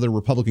have that other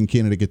Republican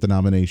candidate get the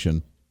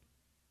nomination.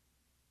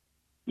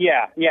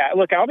 Yeah.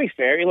 Look, I'll be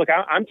fair. Look,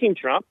 I'm Team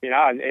Trump.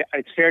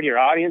 It's fair to your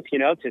audience,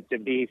 to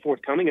be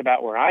forthcoming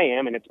about where I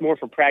am, and it's more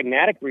for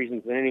pragmatic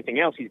reasons than anything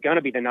else. He's going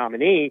to be the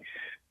nominee,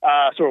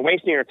 so we're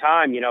wasting our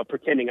time,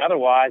 pretending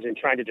otherwise and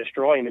trying to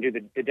destroy him and do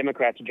the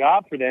Democrats'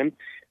 job for them.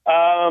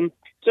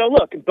 So,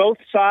 look, both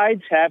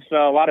sides have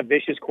a lot of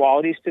vicious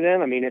qualities to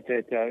them.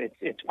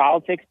 It's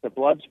politics, it's a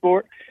blood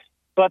sport.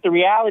 But the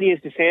reality is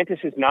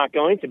DeSantis is not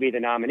going to be the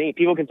nominee.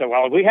 People can say,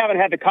 well, we haven't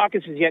had the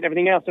caucuses yet and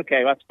everything else.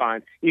 Okay, that's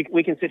fine.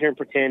 We can sit here and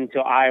pretend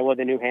till Iowa,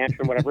 the New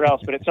Hampshire, whatever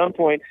else. But at some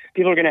point,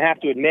 people are going to have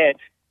to admit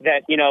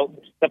that,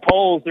 the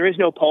polls, there is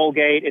no poll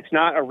gate. It's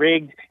not a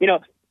rigged,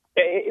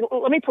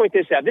 let me point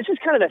this out. This is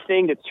kind of the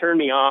thing that's turned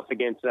me off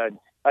against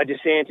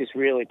DeSantis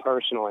really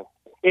personally.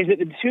 Is that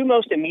the two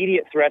most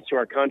immediate threats to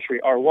our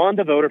country are, one,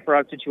 the voter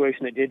fraud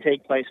situation that did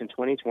take place in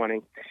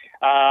 2020,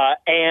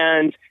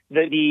 and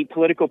the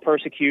political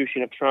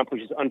persecution of Trump,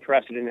 which is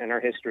unprecedented in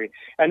our history.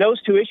 And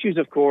those two issues,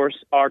 of course,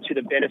 are to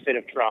the benefit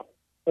of Trump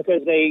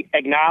because they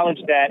acknowledge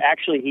that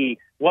actually he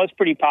was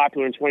pretty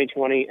popular in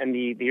 2020 and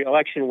the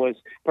election was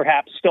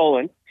perhaps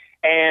stolen.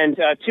 And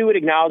two, it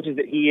acknowledges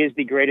that he is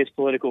the greatest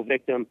political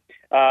victim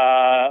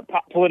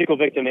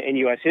in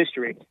U.S.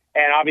 history.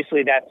 And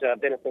obviously that's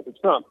benefited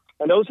Trump.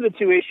 And those are the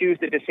two issues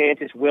that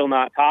DeSantis will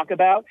not talk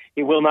about.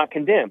 He will not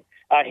condemn.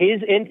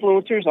 His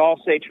influencers all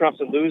say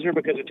Trump's a loser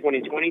because of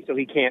 2020, so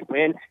he can't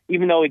win,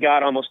 even though he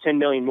got almost 10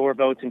 million more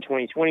votes in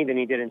 2020 than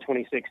he did in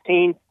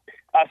 2016.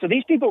 So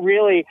these people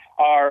really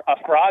are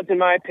frauds, in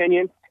my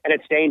opinion, and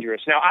it's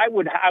dangerous. Now, I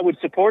would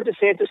support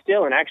DeSantis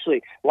still and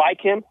actually like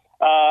him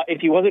if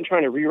he wasn't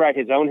trying to rewrite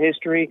his own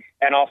history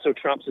and also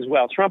Trump's as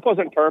well. Trump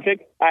wasn't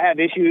perfect. I have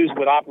issues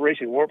with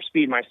Operation Warp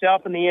Speed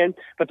myself in the end,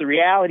 but the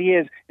reality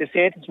is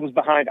DeSantis was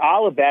behind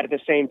all of that at the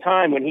same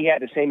time when he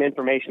had the same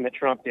information that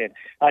Trump did.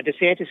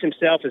 DeSantis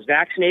himself is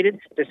vaccinated.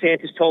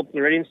 DeSantis told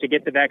Floridians to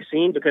get the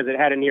vaccine because it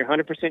had a near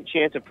 100%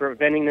 chance of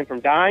preventing them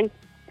from dying.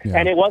 Yeah.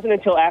 And it wasn't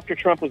until after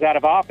Trump was out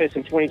of office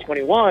in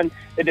 2021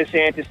 that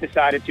DeSantis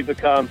decided to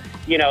become,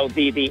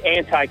 the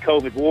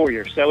anti-COVID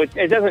warrior. So it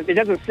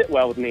doesn't sit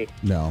well with me.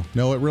 No,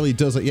 it really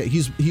doesn't. Yeah,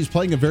 he's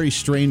playing a very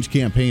strange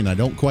campaign. I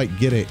don't quite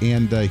get it,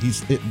 and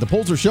the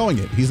polls are showing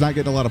it. He's not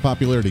getting a lot of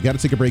popularity. Got to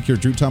take a break here.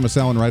 Drew Thomas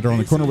Allen right around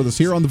the corner with us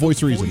here on The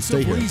Voice of Reason.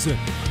 Stay here. Reason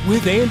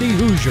with Andy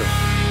Hoosier.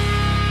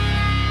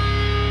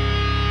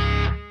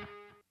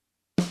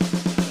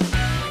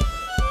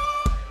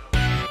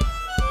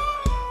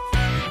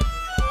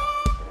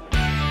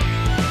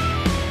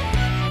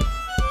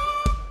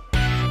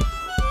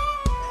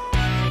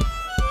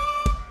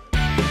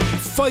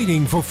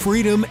 Fighting for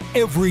freedom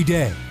every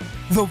day.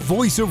 The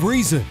Voice of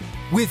Reason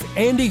with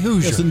Andy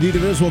Hoosier. Yes, indeed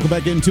it is. Welcome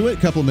back into it.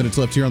 A couple of minutes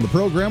left here on the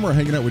program. We're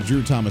hanging out with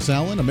Drew Thomas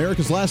Allen.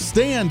 America's Last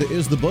Stand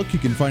is the book. You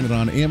can find it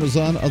on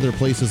Amazon, other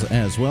places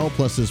as well,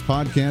 plus his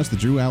podcast, the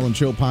Drew Allen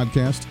Show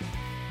podcast.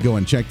 Go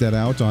and check that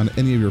out on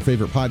any of your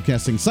favorite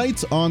podcasting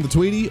sites, on the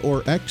Tweety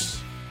or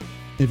X,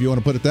 if you want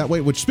to put it that way.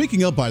 Which,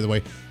 speaking of, by the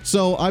way,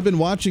 so I've been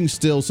watching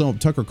still some of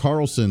Tucker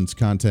Carlson's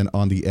content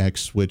on the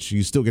X, which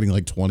he's still getting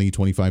like 20,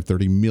 25,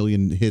 30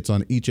 million hits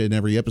on each and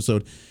every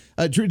episode.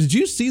 Drew, did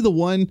you see the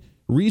one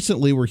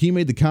recently where he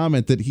made the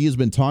comment that he has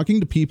been talking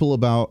to people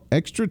about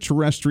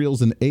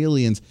extraterrestrials and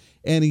aliens,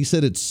 and he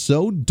said it's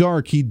so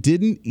dark he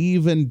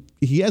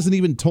hasn't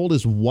even told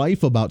his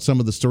wife about some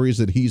of the stories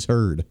that he's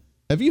heard?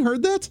 Have you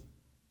heard that?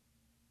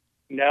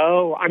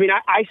 No, I mean,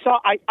 I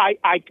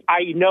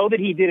know that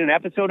he did an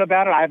episode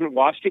about it. I haven't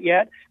watched it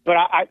yet, but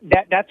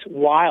that's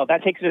wild.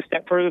 That takes it a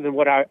step further than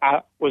what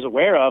I was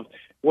aware of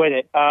with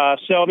it.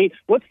 So, I mean,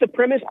 what's the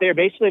premise there?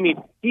 Basically, I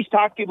mean, he's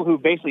talked to people who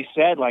basically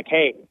said, like,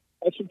 hey,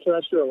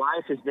 extraterrestrial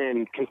life has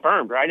been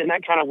confirmed, right? Isn't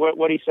that kind of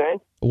what he's saying?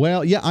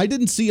 Well, yeah, I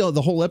didn't see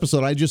the whole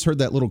episode. I just heard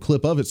that little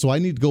clip of it, so I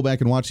need to go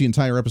back and watch the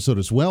entire episode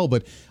as well.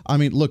 But I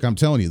mean, look, I'm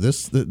telling you,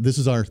 this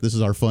is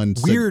our fun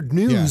weird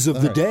news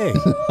of the day.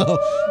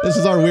 This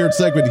is our weird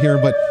segment here,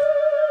 but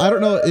I don't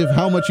know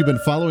how much you've been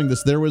following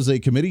this. There was a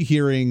committee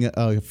hearing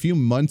a few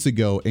months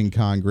ago in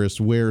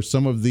Congress where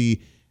some of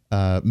the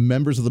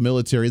members of the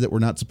military that were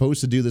not supposed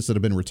to do this, that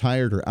have been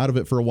retired or out of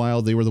it for a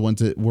while, they were the ones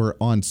that were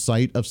on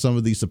site of some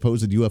of these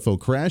supposed UFO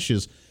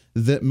crashes,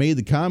 that made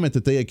the comment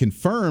that they had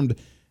confirmed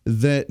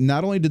that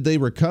not only did they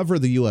recover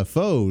the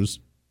UFOs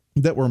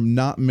that were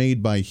not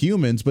made by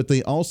humans, but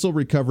they also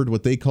recovered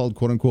what they called,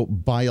 quote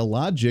unquote,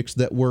 biologics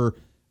that were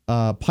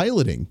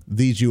piloting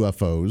these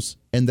UFOs.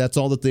 And that's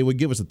all that they would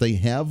give us, that they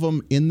have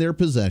them in their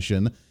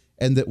possession,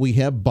 and that we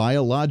have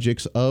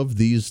biologics of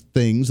these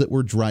things that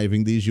were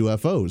driving these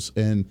UFOs.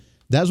 And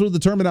that's what the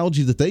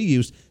terminology that they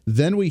used.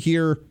 Then we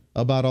hear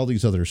about all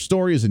these other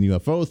stories and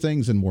UFO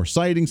things and more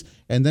sightings.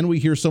 And then we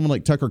hear someone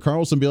like Tucker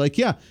Carlson be like,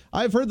 yeah,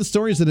 I've heard the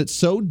stories and it's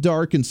so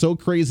dark and so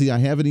crazy, I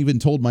haven't even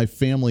told my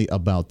family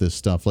about this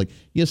stuff. Like,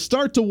 you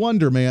start to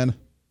wonder, man.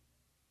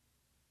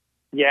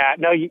 Yeah,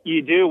 no,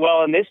 you do.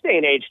 Well, in this day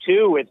and age,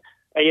 too, with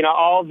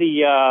all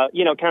the,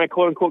 kind of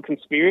quote-unquote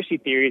conspiracy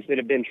theories that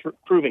have been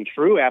proven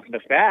true after the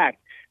fact,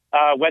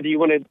 whether you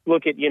want to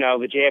look at, the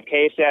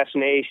JFK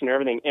assassination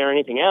or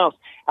anything else,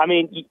 I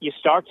mean, you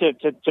start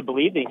to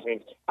believe these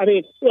things. I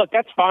mean, look,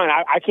 that's fine.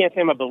 I can't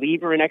say I'm a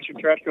believer in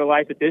extraterrestrial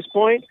life at this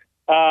point,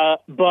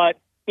 but,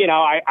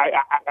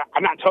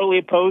 I'm not totally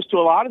opposed to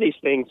a lot of these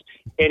things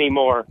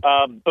anymore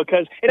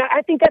because, and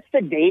I think that's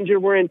the danger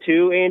we're in,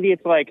 too, Andy.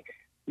 It's like,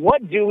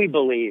 what do we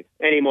believe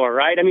anymore,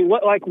 right? I mean,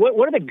 what are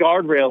the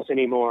guardrails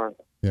anymore?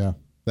 Yeah,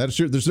 that's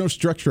true. There's no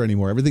structure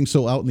anymore. Everything's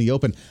so out in the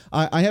open.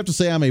 I have to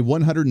say I'm a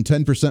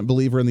 110%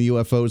 believer in the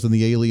UFOs and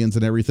the aliens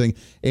and everything.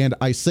 And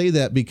I say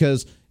that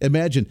because,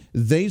 imagine,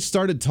 they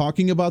started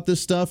talking about this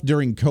stuff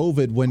during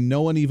COVID when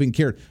no one even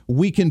cared.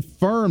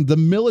 The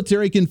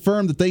military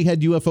confirmed that they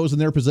had UFOs in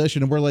their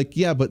possession. And we're like,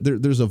 yeah, but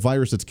there's a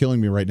virus that's killing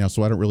me right now,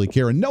 so I don't really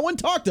care. And no one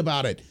talked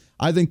about it.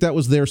 I think that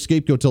was their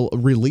scapegoat, to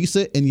release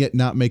it and yet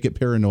not make it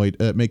paranoid,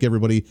 make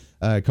everybody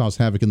cause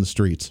havoc in the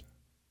streets.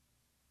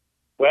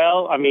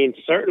 Well, I mean,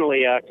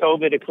 certainly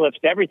COVID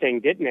eclipsed everything,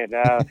 didn't it?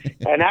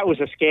 And that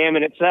was a scam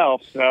in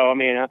itself. So, I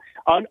mean,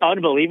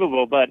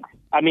 unbelievable. But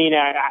I mean,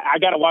 I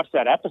got to watch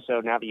that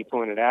episode now that you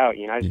pointed out.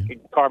 You know, I just could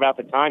carve out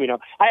the time. You know,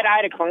 I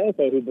had a client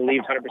though who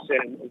believes 100%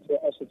 in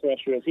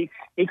extraterrestrials. He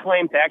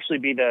claimed to actually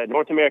be the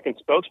North American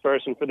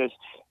spokesperson for this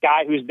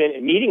guy who's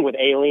been meeting with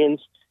aliens.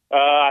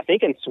 I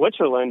think in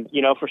Switzerland,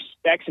 you know, for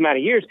X amount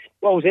of years.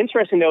 What was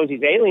interesting though is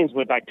these aliens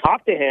would like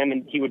talk to him,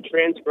 and he would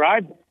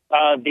transcribe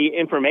the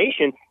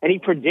information, and he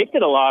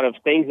predicted a lot of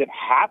things that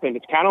happened.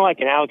 It's kind of like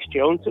an Alex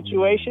Jones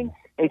situation.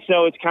 And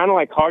so it's kind of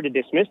like hard to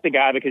dismiss the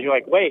guy because you're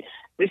like, wait,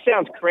 this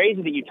sounds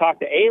crazy that you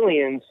talk to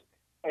aliens,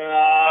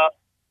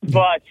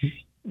 but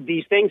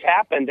these things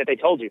happened that they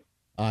told you.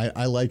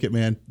 I like it,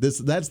 man.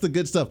 That's the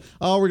good stuff.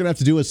 Oh, we're going to have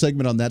to do a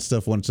segment on that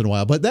stuff once in a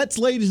while. But that's,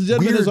 ladies and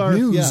gentlemen, Weird is our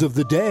news of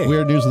the day.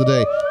 Weird news of the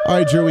day. All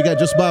right, Drew, we got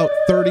just about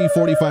 30,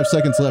 45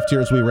 seconds left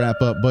here as we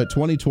wrap up. But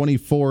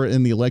 2024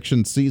 in the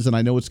election season,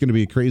 I know it's going to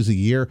be a crazy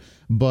year,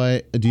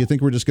 but do you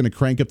think we're just going to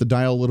crank up the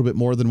dial a little bit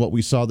more than what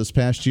we saw this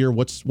past year?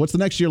 What's the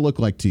next year look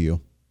like to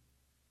you?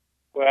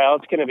 Well,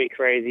 it's going to be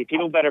crazy.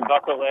 People better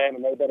buckle in,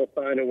 and they better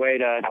find a way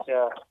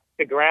to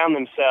ground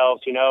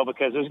themselves, you know,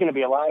 because there's going to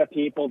be a lot of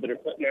people that are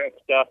putting out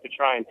stuff to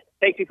try and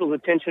take people's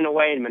attention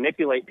away and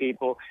manipulate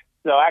people.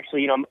 So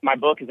actually, you know, my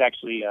book is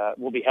actually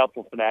will be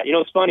helpful for that. You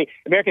know, it's funny.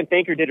 American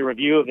Thinker did a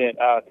review of it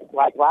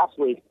like last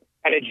week,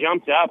 and it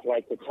jumped up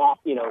like the top,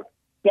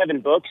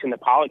 7 books in the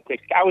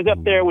politics. I was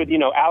up there with,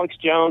 Alex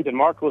Jones and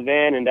Mark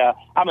Levin, and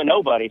I'm a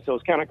nobody, so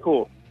it's kind of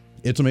cool.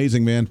 It's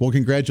amazing, man. Well,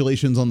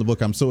 congratulations on the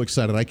book. I'm so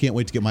excited. I can't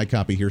wait to get my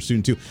copy here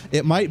soon, too.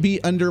 It might be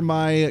under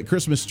my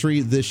Christmas tree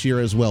this year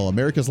as well.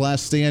 America's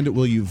Last Stand.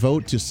 Will you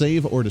vote to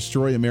save or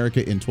destroy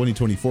America in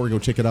 2024? Go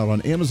check it out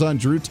on Amazon.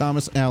 Drew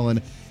Thomas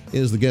Allen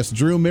is the guest.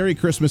 Drew, Merry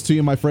Christmas to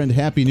you, my friend.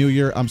 Happy New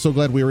Year. I'm so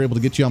glad we were able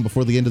to get you on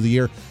before the end of the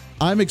year.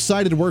 I'm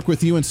excited to work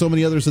with you and so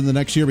many others in the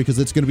next year because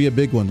it's going to be a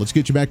big one. Let's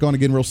get you back on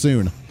again real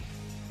soon.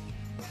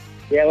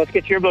 Yeah, let's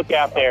get your book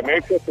out there.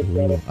 Merry Christmas,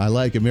 brother. I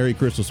like it. Merry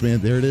Christmas, man.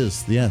 There it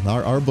is. Yeah,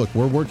 our book.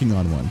 We're working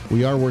on one.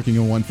 We are working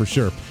on one for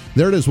sure.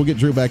 There it is. We'll get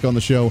Drew back on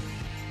the show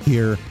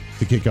here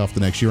to kick off the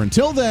next year.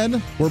 Until then,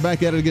 we're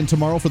back at it again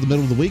tomorrow for the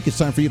middle of the week. It's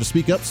time for you to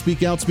speak up,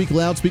 speak out, speak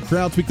loud, speak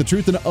proud, speak the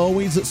truth, and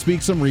always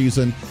speak some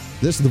reason.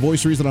 This is The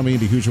Voice of Reason. I'm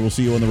Andy Hoosier. We'll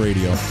see you on the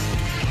radio.